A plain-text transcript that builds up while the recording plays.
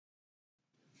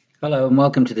Hello and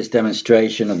welcome to this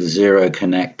demonstration of the Xero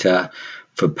connector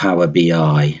for Power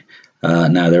BI.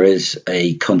 Now there is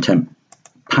a content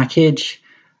package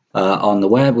on the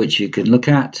web which you can look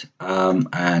at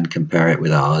and compare it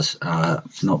with ours.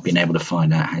 Not been able to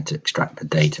find out how to extract the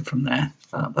data from there,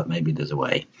 but maybe there's a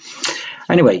way.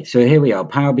 Anyway, so here we are.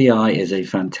 Power BI is a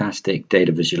fantastic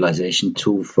data visualization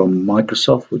tool from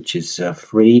Microsoft, which is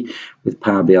free with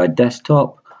Power BI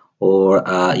Desktop. Or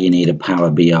you need a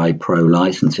Power BI Pro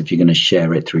license if you're going to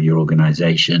share it through your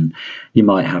organization. You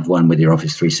might have one with your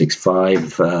Office 365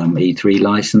 E3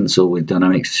 license or with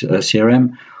Dynamics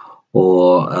CRM,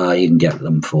 or you can get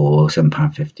them for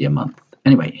 £7.50 a month.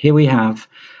 Anyway, here we have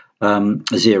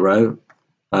Xero,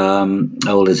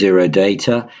 all the Xero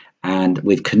data, and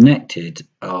we've connected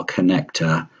our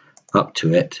connector up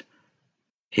to it.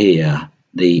 Here,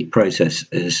 the process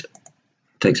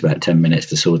takes about 10 minutes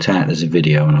to sort out. There's a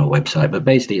video on our website, but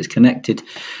basically it's connected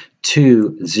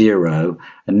to Xero,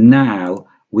 and now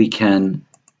we can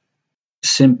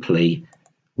simply,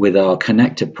 with our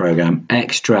connector program,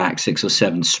 extract 6 or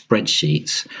 7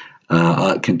 spreadsheets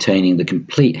containing the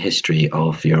complete history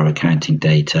of your accounting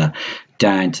data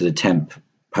down to the temp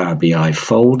Power BI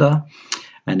folder,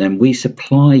 and then we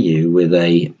supply you with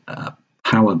a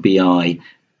Power BI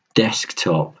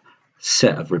desktop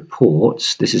set of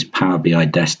reports. This is Power BI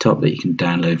Desktop that you can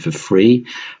download for free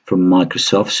from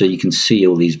Microsoft, so you can see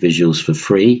all these visuals for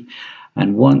free.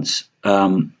 And once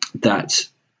that's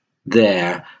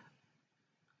there,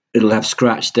 it'll have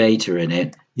scratch data in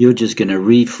it. You're just going to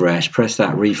refresh, press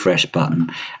that refresh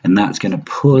button, and that's going to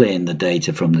pull in the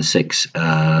data from the six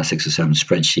or 7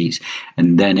 spreadsheets,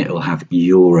 and then it will have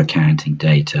your accounting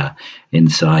data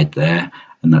inside there.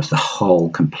 And that's the whole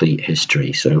complete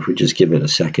history. So if we just give it a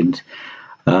second,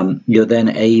 you're then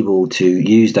able to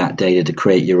use that data to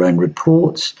create your own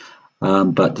reports.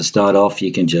 But to start off,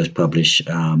 you can just publish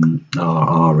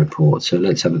our report. So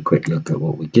let's have a quick look at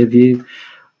what we give you.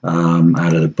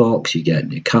 Out of the box, you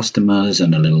get your customers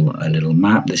and a little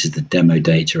map. This is the demo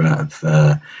data out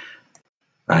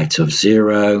of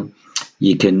Xero.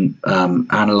 You can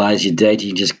analyze your data.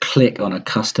 You just click on a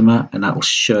customer, and that will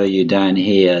show you down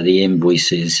here the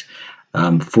invoices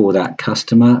for that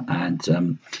customer. And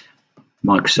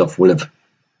Microsoft will have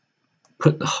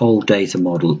put the whole data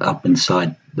model up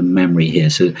inside the memory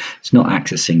here, so it's not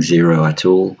accessing Xero at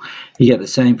all. You get the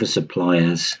same for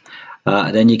suppliers.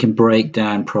 Then you can break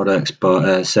down products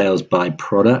by sales by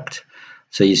product.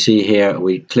 So you see here,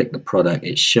 we click the product,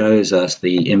 it shows us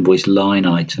the invoice line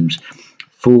items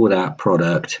for that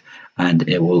product, and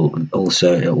it will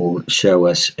show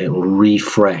us, it will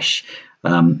refresh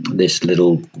this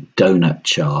little donut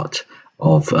chart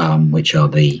of which are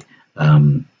the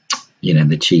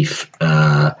the chief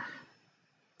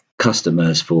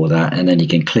customers for that, and then you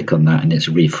can click on that and it's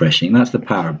refreshing. That's the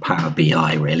power of Power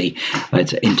BI, really.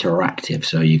 It's interactive,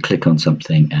 so you click on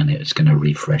something and it's going to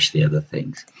refresh the other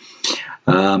things.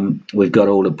 We've got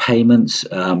all the payments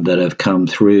that have come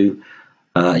through.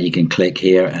 You can click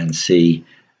here and see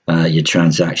your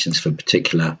transactions for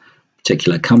particular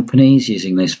companies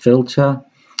using this filter.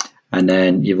 And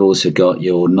then you've also got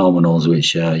your nominals,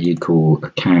 which you call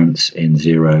accounts in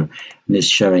Xero, and it's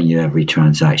showing you every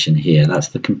transaction here. That's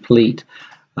the complete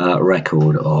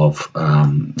record of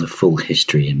the full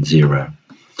history in Xero.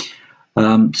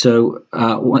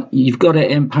 You've got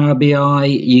it in Power BI.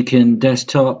 You can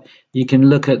desktop. You can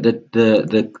look at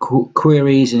the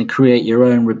queries and create your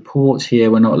own reports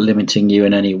here. We're not limiting you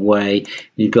in any way.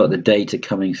 You've got the data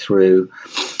coming through.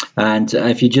 And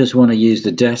if you just want to use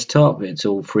the desktop, it's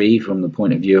all free from the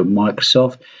point of view of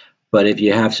Microsoft. But if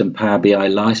you have some Power BI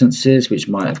licenses, which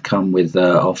might have come with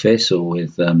Office or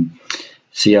with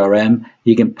CRM,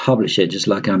 you can publish it just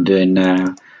like I'm doing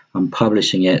now. I'm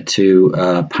publishing it to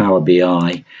Power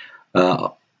BI,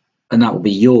 and that will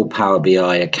be your Power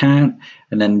BI account.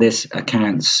 And then this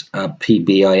account's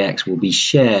PBIX will be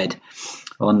shared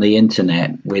on the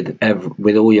internet with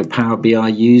all your Power BI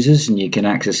users, and you can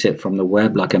access it from the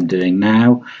web like I'm doing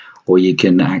now, or you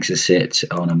can access it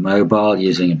on a mobile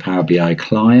using a Power BI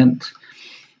client.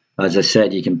 As I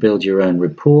said, you can build your own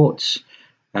reports,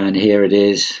 and here it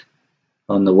is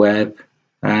on the web,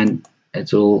 and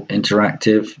it's all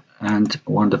interactive and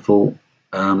wonderful,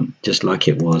 just like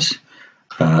it was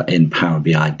in Power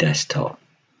BI Desktop.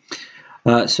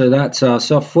 So that's our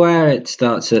software. It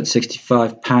starts at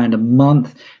 £65 a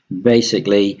month.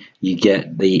 Basically, you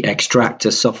get the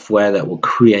extractor software that will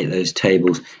create those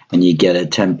tables, and you get a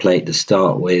template to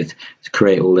start with to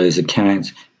create all those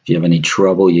accounts. If you have any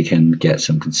trouble, you can get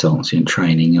some consultancy and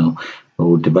training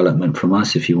or development from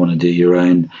us if you want to do your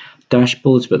own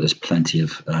dashboards, but there's plenty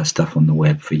of stuff on the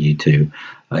web for you to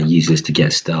use this to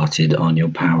get started on your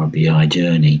Power BI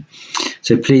journey.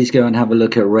 So please go and have a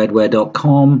look at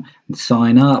redware.com and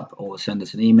sign up, or send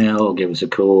us an email or give us a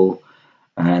call,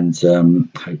 and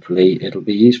hopefully it'll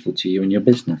be useful to you in your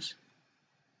business.